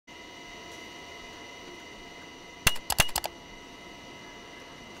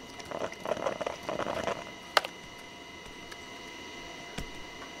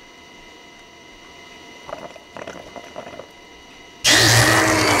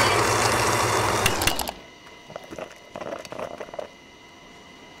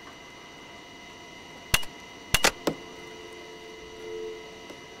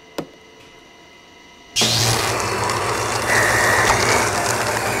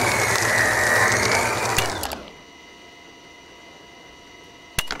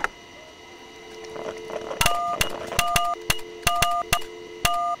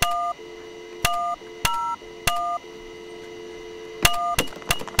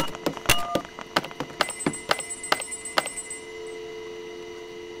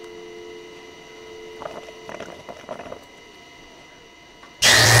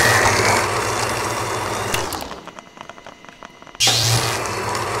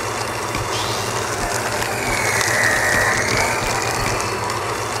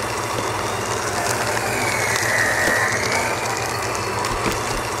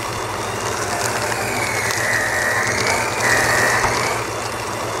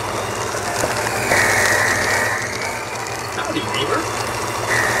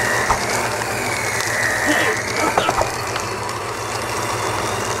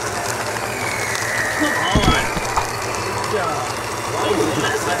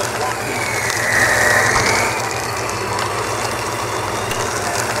by the block.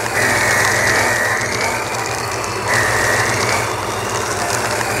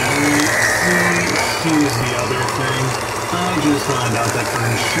 Here's the other thing. I just found out that for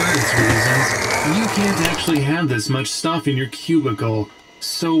insurance reasons, you can't actually have this much stuff in your cubicle.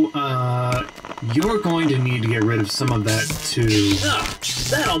 So, you're going to need to get rid of some of that, too. Ah,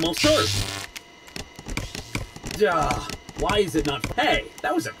 that almost hurt. Why is it not... Hey,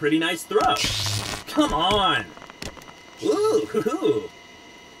 that was a pretty nice throw. Come on. Ooh, hoo-hoo.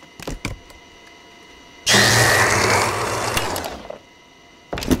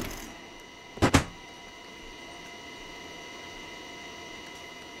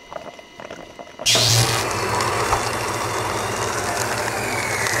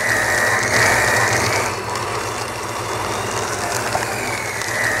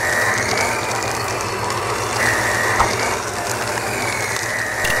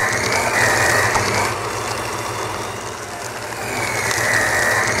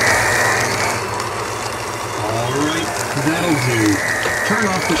 That'll do. Turn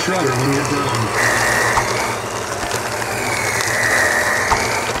off the shredder when you're done.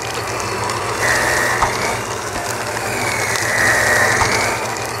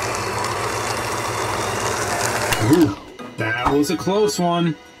 Ooh, that was a close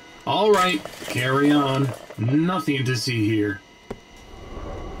one. All right, carry on. Nothing to see here.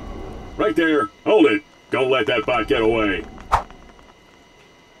 Right there. Hold it. Don't let that bot get away.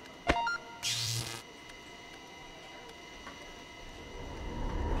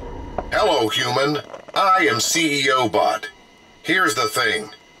 Hello, human. I am CEO Bot. Here's the thing.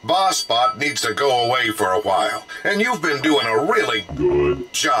 Boss Bot needs to go away for a while, and you've been doing a really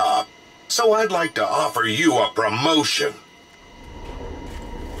good job. So I'd like to offer you a promotion.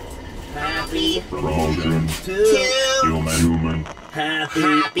 Happy. Promotion. Two. Human.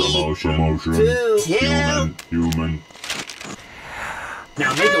 Happy. Promotion. Two. Human.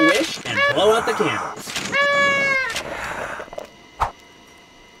 Now make a wish and blow out the candles.